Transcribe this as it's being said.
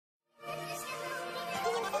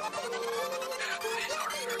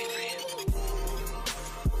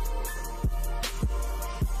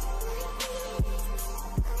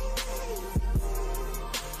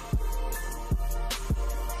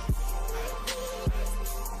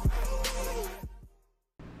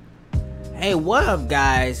Hey, what up,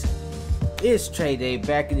 guys? It's Trade Day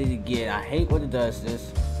back at it again. I hate when it does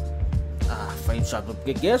this. Frame shop.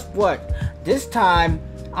 Guess what? This time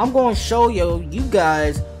I'm going to show you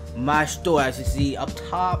guys my store. As you see up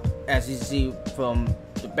top, as you see from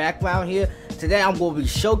the background here. Today I'm going to be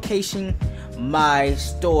showcasing my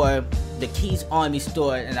store, the Keys Army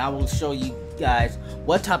store, and I will show you guys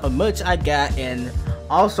what type of merch I got. And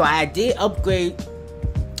also I did upgrade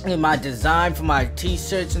in my design for my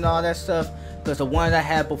t-shirts and all that stuff, because the one I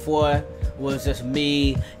had before was just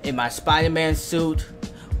me in my Spider-Man suit,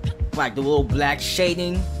 like the little black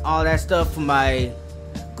shading, all that stuff for my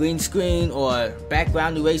green screen or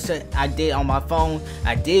background eraser I did on my phone.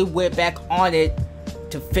 I did wear back on it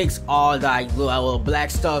to fix all like little black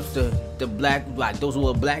stuff, the black, like those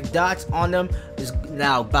little black dots on them is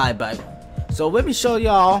now bye. So let me show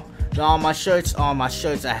y'all all my shirts, all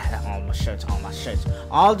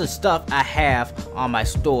the stuff I have on my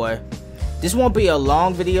store. This won't be a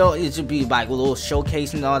long video, it should be like a little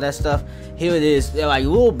showcasing and all that stuff. Here it is. They're like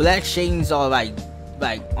little black shadings all like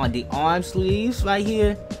on the arm sleeves right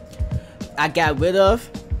here. I got rid of,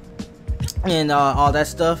 and all that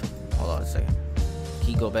stuff. Hold on a second.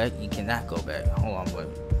 Can you go back? You cannot go back. Hold on, wait.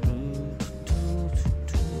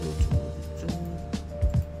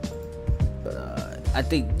 I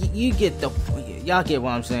think you get the, y'all get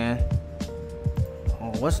what I'm saying.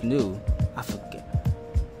 Oh, what's new? I forget.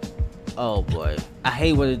 Oh boy, I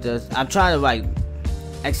hate what it does. I'm trying to like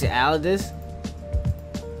exit out of this,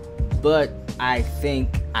 but I think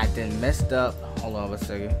I done messed up. Hold on a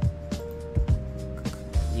second.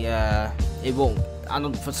 Yeah, it won't. I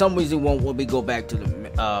don't. For some reason, it won't let me go back to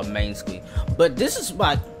the main screen. But this is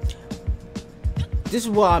what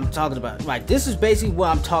I'm talking about. Like, this is basically what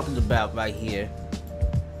I'm talking about right here.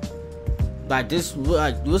 Like this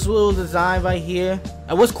little design right here.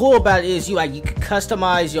 And what's cool about it is you can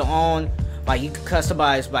customize your own, like you can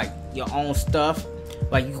customize like your own stuff.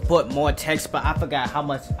 Like you can put more text, but I forgot how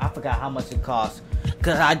much it costs.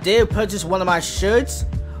 Cause I did purchase one of my shirts,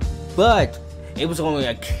 but it was only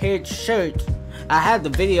a kid shirt. I had the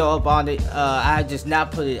video up on it. I had just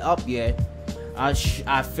not put it up yet.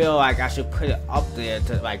 I feel like I should put it up there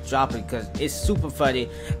to like drop it, because it's super funny.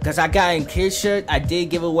 Because I got a kid shirt. I did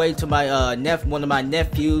give away to my one of my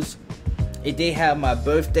nephews. It did have my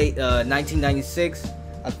birthday, 1996.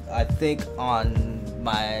 I think on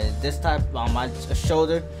my on my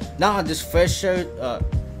shoulder. Not on this fresh shirt.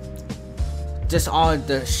 Just on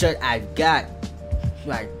the shirt I got,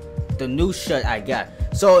 like the new shirt I got.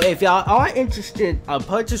 So if y'all are interested,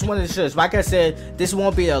 purchase one of the shirts. Like I said, this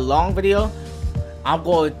won't be a long video. I'm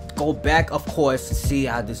going to go back, of course, to see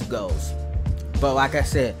how this goes. But like I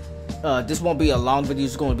said, this won't be a long video.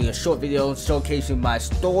 It's going to be a short video showcasing my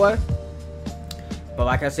store. But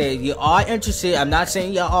like I said, if you are interested, I'm not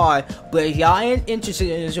saying y'all are, but if y'all ain't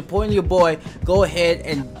interested in supporting your boy, go ahead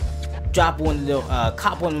and drop one of the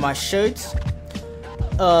cop one of my shirts.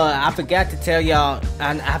 I forgot to tell y'all,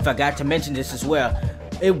 and I forgot to mention this as well.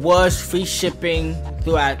 It was free shipping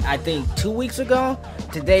throughout, I think 2 weeks ago.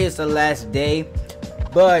 Today is the last day,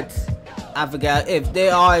 but I forgot if they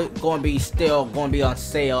are going to be still going to be on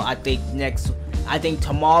sale. I think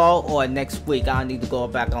tomorrow or next week. I need to go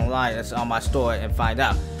back online on my store and find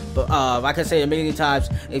out. But like I said a million times,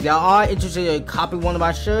 if y'all are interested in copying one of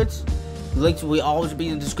my shirts, links will always be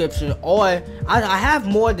in the description. Or I have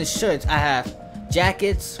more than shirts. I have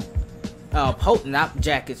jackets. Not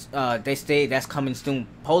jackets. They say that's coming soon.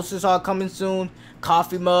 Posters are coming soon.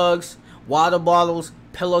 Coffee mugs, water bottles,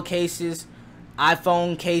 pillowcases,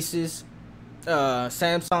 iPhone cases,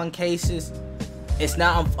 Samsung cases. It's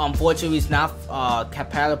not, unfortunately, it's not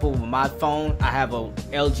compatible with my phone. I have a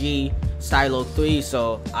LG Stylo 3,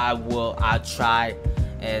 so I'll try,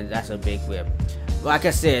 and that's a big rip. Like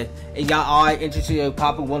I said, if y'all are interested in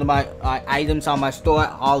copying one of my items on my store,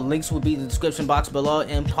 all links will be in the description box below,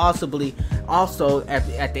 and possibly also at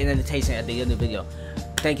the indentation at the end of the video.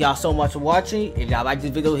 Thank y'all so much for watching. If y'all like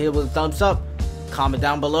this video, hit it with a thumbs up. Comment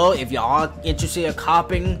down below if y'all are interested in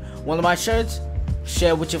copying one of my shirts.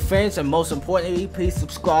 Share with your friends, and most importantly, please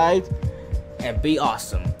subscribe and be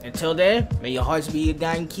awesome. Until then, may your hearts be your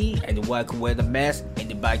guiding key, and the world can wear the mask, and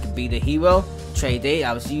the bike can be the hero. Trade Day.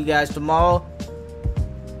 I will see you guys tomorrow.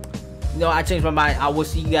 No, I changed my mind. I will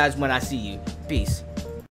see you guys when I see you. Peace.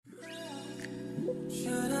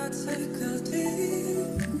 Should I take a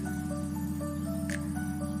leave?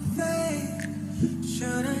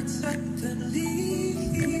 Should I take a leave?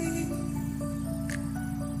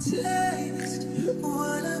 Taste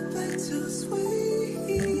what a bit too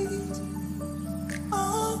sweet.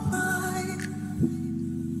 All my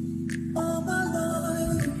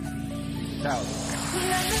life. Ciao.